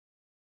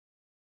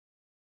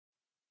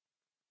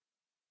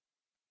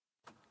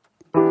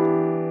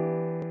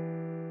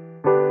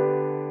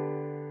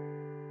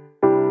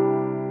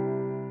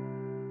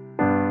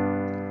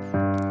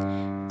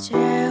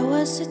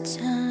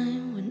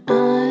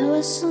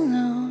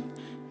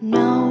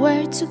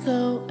to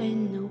go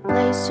and no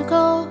place to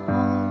go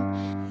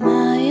home.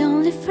 My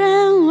only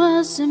friend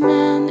was a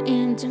man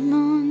in the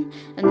moon,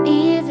 and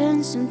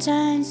even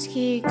sometimes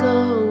he'd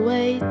go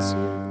away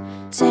too.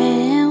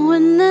 Then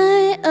one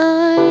night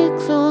I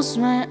closed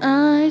my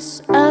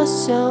eyes, I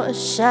saw a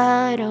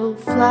shadow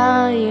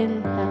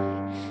flying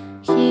high.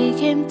 He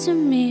came to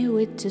me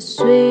with the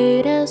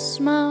sweetest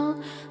smile,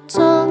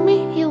 told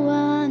me he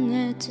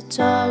wanted to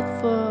talk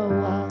for a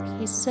while.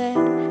 He said,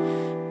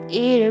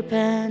 "Peter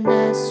Pan,"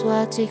 that's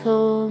what he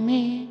called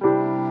me.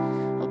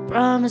 I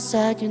promise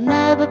that you'll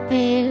never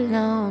be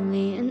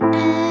lonely. And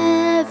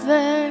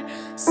ever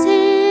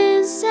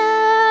since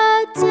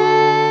that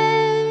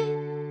day,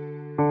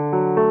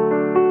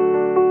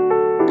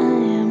 I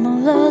am a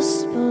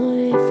lost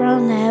boy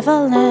from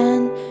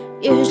Neverland,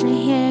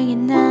 usually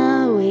hanging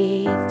out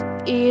with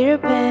Peter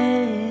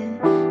Pan.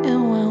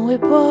 And when we're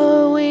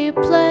bored, we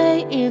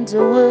play in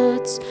the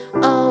woods,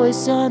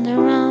 always on the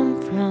run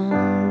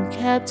from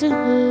Captain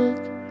Hook.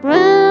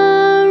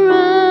 Run,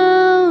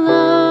 run,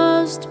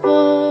 lost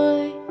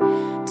boy,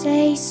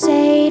 they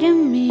say to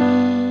me,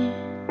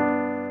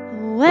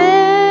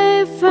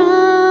 away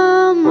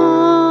from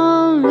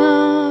all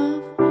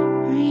of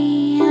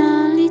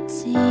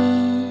reality.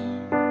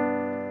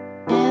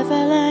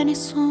 Neverland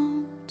is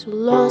home to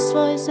lost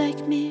boys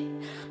like me,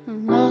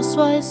 and lost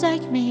boys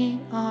like me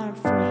are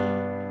free.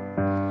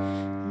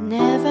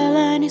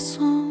 Neverland is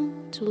home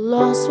to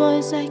lost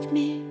boys like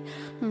me,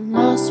 and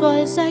lost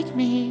boys like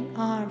me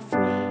are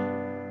free.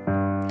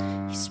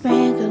 He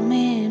sprinkled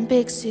me in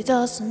pixie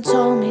dust and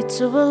told me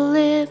to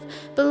believe,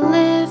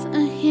 believe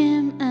in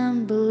him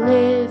and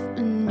believe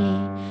in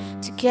me.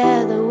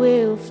 Together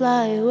we'll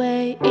fly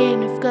away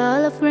in a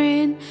skull of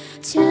green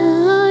to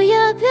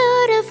your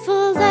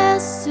beautiful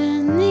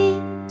destiny.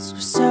 So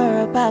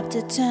sorry about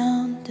the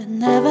town that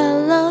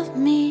never loved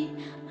me.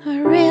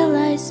 I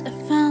realize I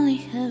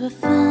finally have a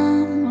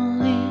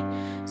family.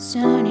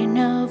 Soon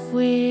enough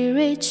we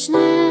reach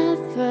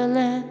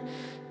Neverland.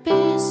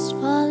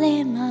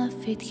 Peacefully my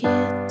feet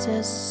hit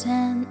the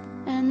sand.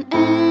 And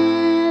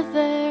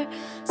ever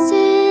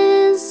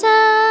since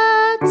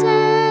that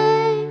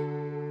day,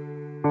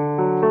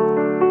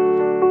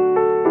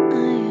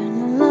 I am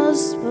a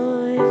lost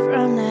boy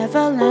from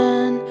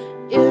Neverland,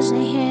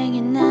 usually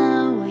hanging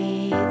out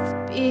with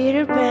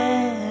Peter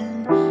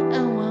Pan.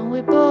 And when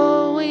we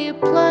both we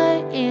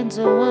play in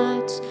the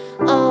woods,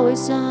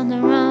 always on the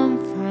run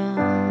from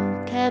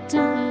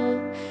Captain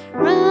Hook.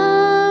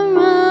 Run,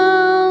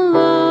 run,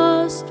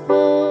 lost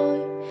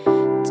boy,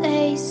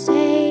 they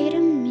say to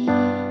me,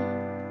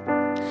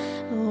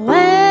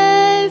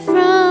 away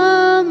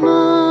from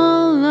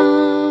all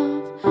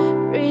of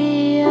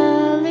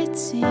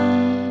reality.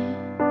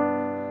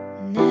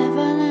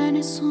 Neverland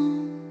is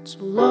home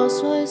to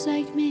lost boys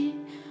like me,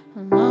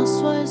 and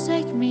lost boys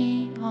like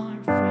me are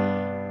free.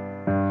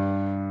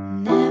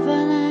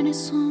 Neverland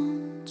is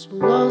home to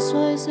lost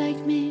boys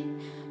like me,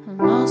 and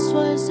lost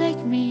boys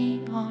like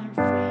me are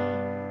free.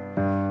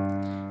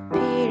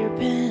 Peter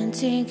Pan,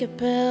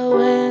 Tinkerbell,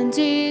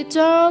 Wendy,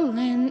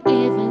 darling,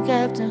 even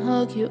Captain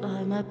Hook, you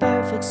are my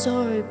perfect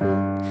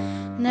storybook.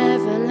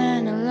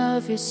 Neverland, I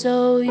love you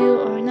so, you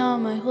are now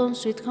my home,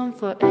 sweet home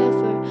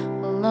forever,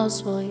 a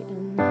lost boy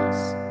and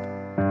lost.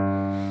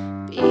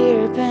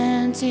 Peter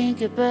Pan,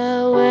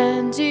 Tinkerbell,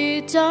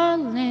 Wendy,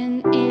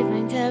 darling,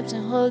 even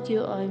Captain Hook,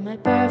 you are my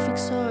perfect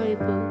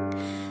storybook.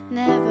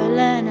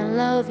 Neverland, I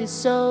love you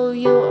so,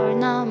 you are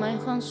now my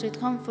home, sweet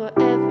home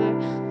forever,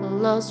 a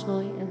lost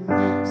boy and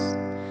lost.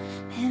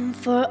 And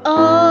for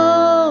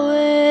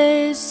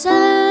always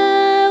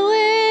I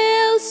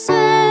will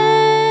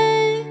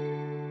say,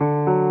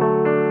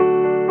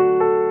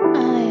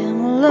 I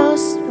am a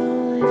lost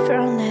boy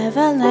from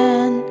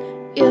Neverland,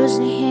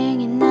 usually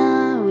hanging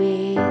out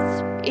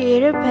with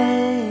Peter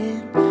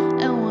Pan.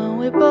 And when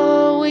we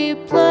both we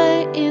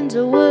play in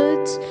the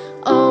woods,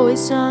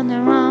 always on the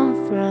run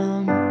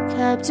from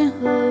Captain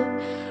Hook.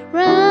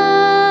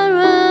 Run,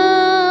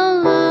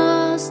 run,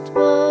 lost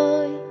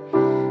boy,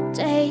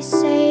 they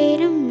say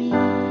to me,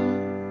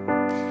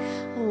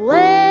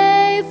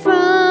 away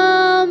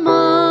from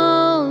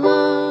all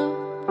of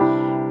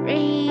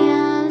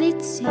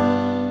reality.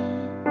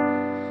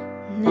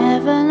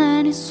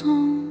 Neverland is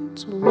home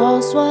to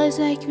lost boys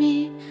like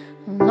me,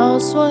 and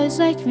lost boys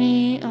like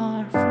me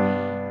are free.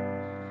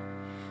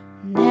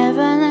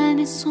 Neverland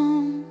is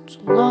home to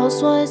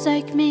lost boys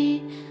like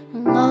me,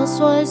 and lost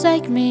boys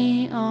like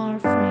me are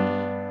free.